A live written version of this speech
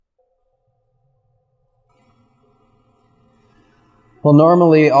Well,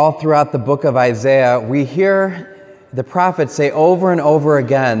 normally all throughout the book of Isaiah, we hear the prophet say over and over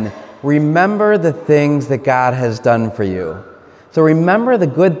again, remember the things that God has done for you. So remember the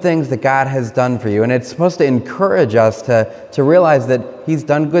good things that God has done for you. And it's supposed to encourage us to realize that He's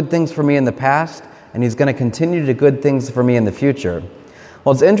done good things for me in the past, and He's going to continue to do good things for me in the future.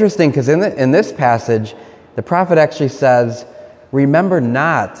 Well, it's interesting because in this passage, the prophet actually says, remember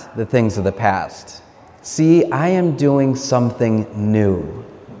not the things of the past. See, I am doing something new.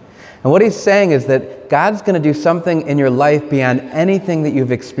 And what he's saying is that God's going to do something in your life beyond anything that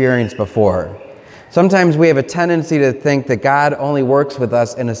you've experienced before. Sometimes we have a tendency to think that God only works with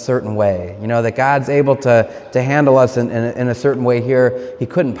us in a certain way. You know, that God's able to handle us in a certain way here. He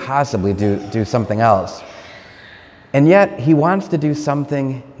couldn't possibly do something else. And yet, He wants to do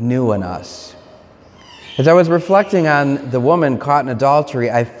something new in us. As I was reflecting on the woman caught in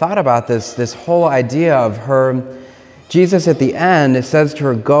adultery, I thought about this whole idea of her. Jesus at the end, it says to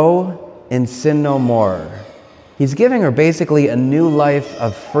her, go and sin no more. He's giving her basically a new life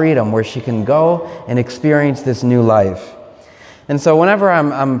of freedom where she can go and experience this new life. And so whenever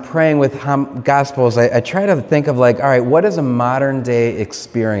I'm praying with Gospels, I try to think of all right, what is a modern day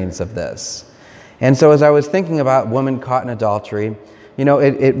experience of this? And so as I was thinking about woman caught in adultery, you know,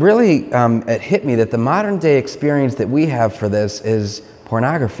 it really it hit me that the modern day experience that we have for this is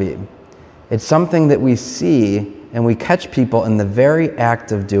pornography. It's something that we see and we catch people in the very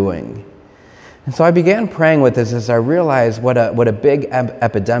act of doing. And so I began praying with this as I realized what a big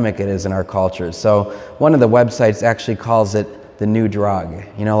epidemic it is in our culture. So one of the websites actually calls it the new drug.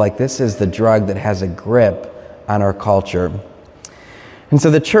 You know, this is the drug that has a grip on our culture. And so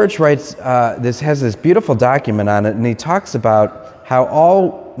the church writes, has this beautiful document on it, and he talks about how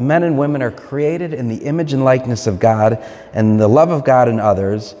all men and women are created in the image and likeness of God and the love of God and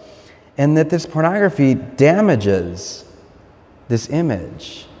others, and that this pornography damages this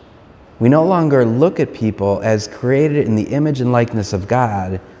image. We no longer look at people as created in the image and likeness of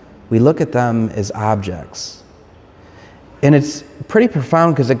God. We look at them as objects. And it's pretty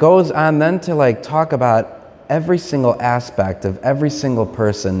profound because it goes on then to talk about every single aspect of every single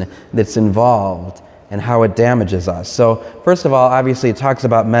person that's involved and how it damages us. So first of all, obviously it talks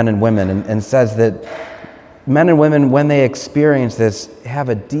about men and women and says that men and women, when they experience this, have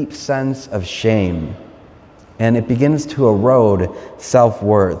a deep sense of shame. And it begins to erode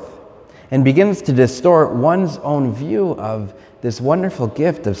self-worth and begins to distort one's own view of this wonderful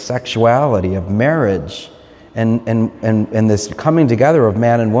gift of sexuality, of marriage, and this coming together of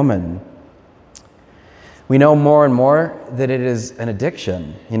man and woman. We know more and more that it is an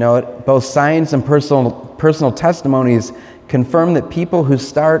addiction. You know, both science and personal testimonies confirm that people who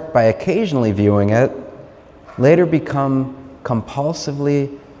start by occasionally viewing it later become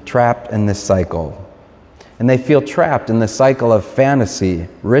compulsively trapped in this cycle. And they feel trapped in the cycle of fantasy,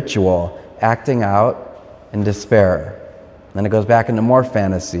 ritual, acting out, and despair. Then it goes back into more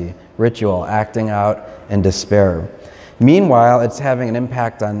fantasy, ritual, acting out, and despair. Meanwhile, it's having an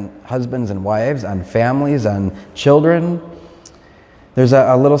impact on husbands and wives, on families, on children. There's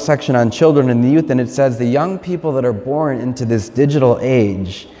a little section on children and the youth, and it says the young people that are born into this digital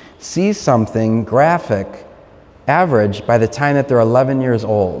age see something graphic, average, by the time that they're 11 years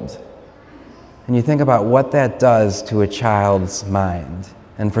old. And you think about what that does to a child's mind,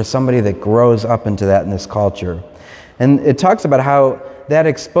 and for somebody that grows up into that in this culture. And it talks about how that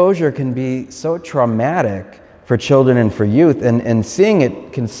exposure can be so traumatic for children and for youth, and seeing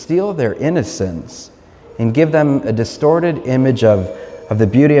it can steal their innocence and give them a distorted image of the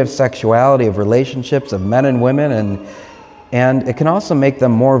beauty of sexuality, of relationships, of men and women, and it can also make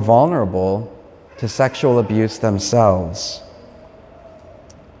them more vulnerable to sexual abuse themselves.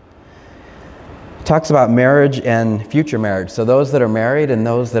 It talks about marriage and future marriage, so those that are married and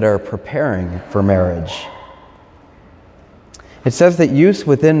those that are preparing for marriage. It says that use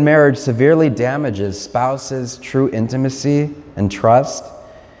within marriage severely damages spouses' true intimacy and trust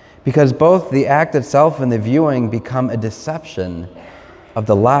because both the act itself and the viewing become a deception of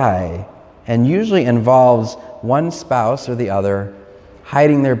the lie and usually involves one spouse or the other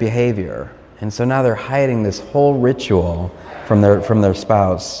hiding their behavior. And so now they're hiding this whole ritual from their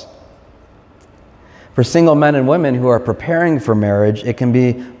spouse. For single men and women who are preparing for marriage, it can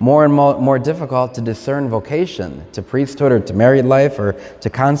be more and more difficult to discern vocation, to priesthood or to married life or to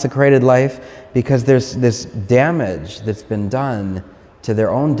consecrated life, because there's this damage that's been done to their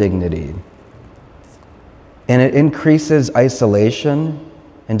own dignity. And it increases isolation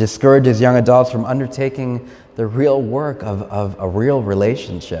and discourages young adults from undertaking the real work of a real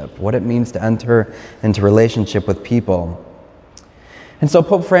relationship, what it means to enter into relationship with people. And so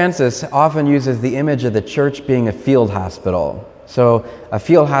Pope Francis often uses the image of the church being a field hospital. So a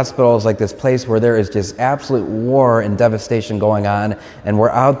field hospital is like this place where there is just absolute war and devastation going on, and we're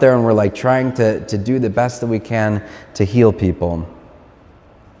out there and we're like trying to do the best that we can to heal people.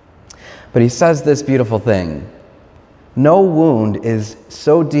 But he says this beautiful thing: no wound is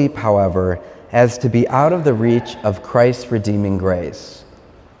so deep, however, as to be out of the reach of Christ's redeeming grace.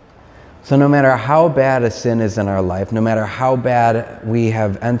 So no matter how bad a sin is in our life, no matter how bad we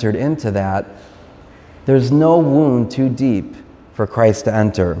have entered into that, there's no wound too deep for Christ to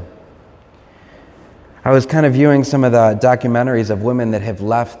enter. I was kind of viewing some of the documentaries of women that have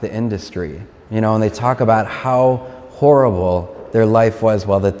left the industry, and they talk about how horrible their life was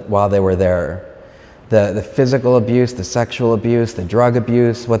while they were there. The physical abuse, the sexual abuse, the drug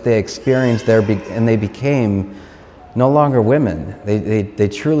abuse, what they experienced there, and they became no longer women. They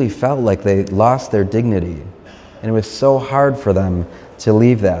truly felt like they lost their dignity, and it was so hard for them to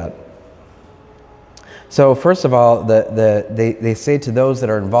leave that. So first of all, they say to those that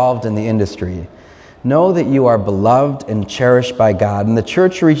are involved in the industry, know that you are beloved and cherished by God, and the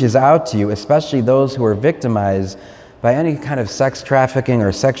church reaches out to you, especially those who are victimized by any kind of sex trafficking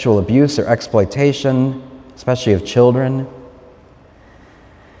or sexual abuse or exploitation, especially of children.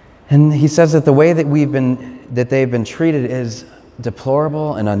 And he says that the way that they've been treated is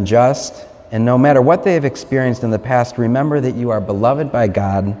deplorable and unjust, and no matter what they have experienced in the past, remember that you are beloved by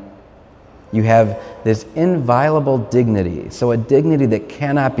God. You have this inviolable dignity, so a dignity that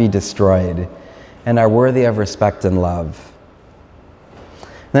cannot be destroyed, and are worthy of respect and love.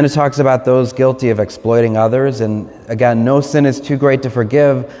 Then it talks about those guilty of exploiting others, and again, no sin is too great to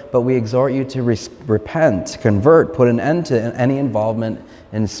forgive, but we exhort you to repent, convert, put an end to any involvement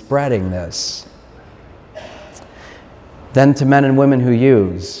in spreading this. Then to men and women who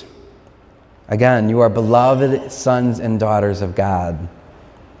use, again, you are beloved sons and daughters of God.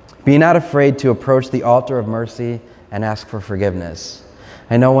 Be not afraid to approach the altar of mercy and ask for forgiveness.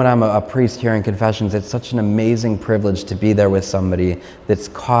 I know when I'm a priest hearing confessions, it's such an amazing privilege to be there with somebody that's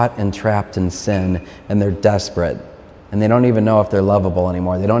caught and trapped in sin, and they're desperate, and they don't even know if they're lovable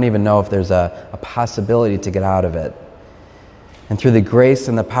anymore. They don't even know if there's a possibility to get out of it. And through the grace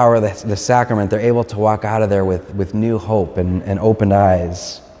and the power of the sacrament, they're able to walk out of there with new hope and opened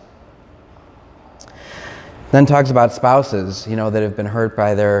eyes. Then talks about spouses, that have been hurt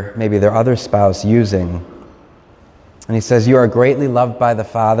by maybe their other spouse using. And he says, you are greatly loved by the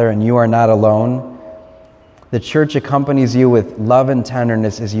Father, and you are not alone. The church accompanies you with love and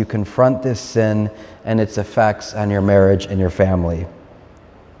tenderness as you confront this sin and its effects on your marriage and your family.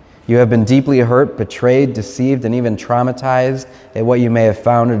 You have been deeply hurt, betrayed, deceived, and even traumatized at what you may have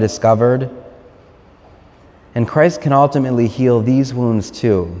found or discovered. And Christ can ultimately heal these wounds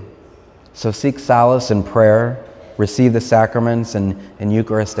too. So seek solace in prayer, receive the sacraments and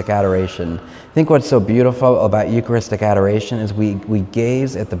Eucharistic adoration. I think what's so beautiful about Eucharistic adoration is we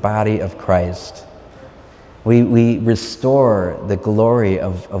gaze at the body of Christ. We restore the glory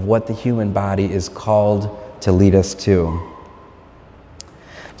of what the human body is called to lead us to.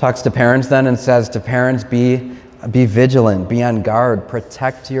 Talks to parents then and says to parents, be vigilant, be on guard,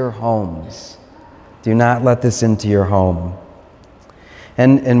 protect your homes. Do not let this into your home.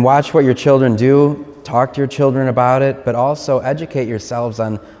 And watch what your children do, talk to your children about it, but also educate yourselves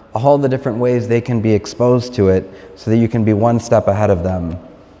on all the different ways they can be exposed to it so that you can be one step ahead of them.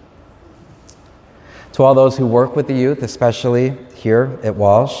 To all those who work with the youth, especially here at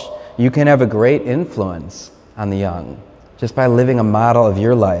Walsh, you can have a great influence on the young just by living a model of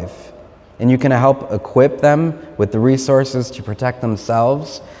your life. And you can help equip them with the resources to protect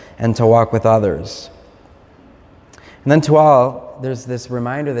themselves and to walk with others. And then to all, there's this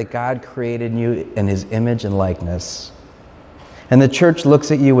reminder that God created you in His image and likeness. And the church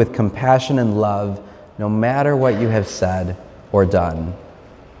looks at you with compassion and love no matter what you have said or done.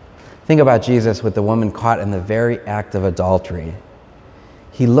 Think about Jesus with the woman caught in the very act of adultery.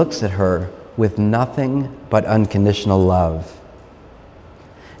 He looks at her with nothing but unconditional love.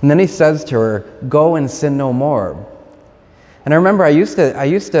 And then He says to her, "Go and sin no more." And I remember I used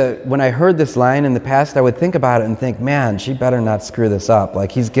to, when I heard this line in the past, I would think about it and think, man, she better not screw this up.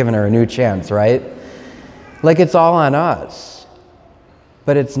 Like He's given her a new chance, right? Like it's all on us.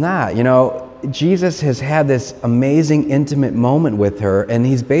 But it's not. Jesus has had this amazing, intimate moment with her, and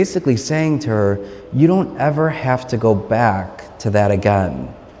He's basically saying to her, you don't ever have to go back to that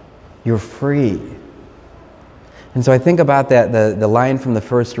again. You're free. And so I think about that, the line from the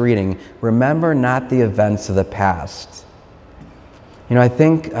first reading, remember not the events of the past. I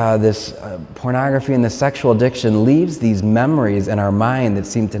think this pornography and the sexual addiction leaves these memories in our mind that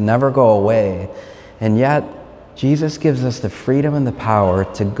seem to never go away. And yet, Jesus gives us the freedom and the power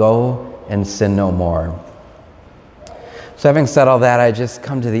to go and sin no more. So having said all that, I just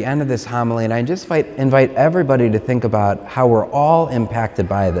come to the end of this homily, and I just invite everybody to think about how we're all impacted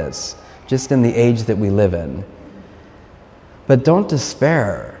by this, just in the age that we live in. But don't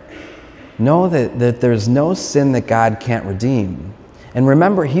despair. Know that there's no sin that God can't redeem. And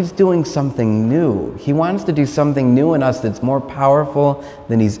remember, he's doing something new. He wants to do something new in us that's more powerful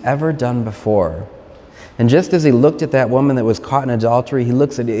than he's ever done before. And just as he looked at that woman that was caught in adultery, he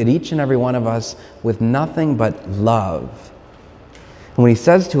looks at each and every one of us with nothing but love. And when he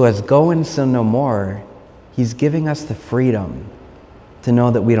says to us, go and sin no more, he's giving us the freedom to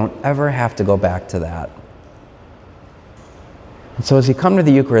know that we don't ever have to go back to that. And so as you come to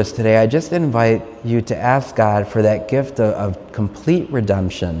the Eucharist today, I just invite you to ask God for that gift of complete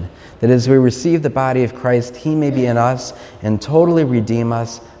redemption, that as we receive the body of Christ, he may be in us and totally redeem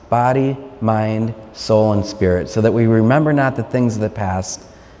us, body, mind, soul, and spirit, so that we remember not the things of the past,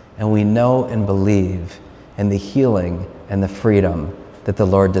 and we know and believe in the healing and the freedom that the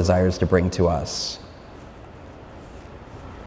Lord desires to bring to us.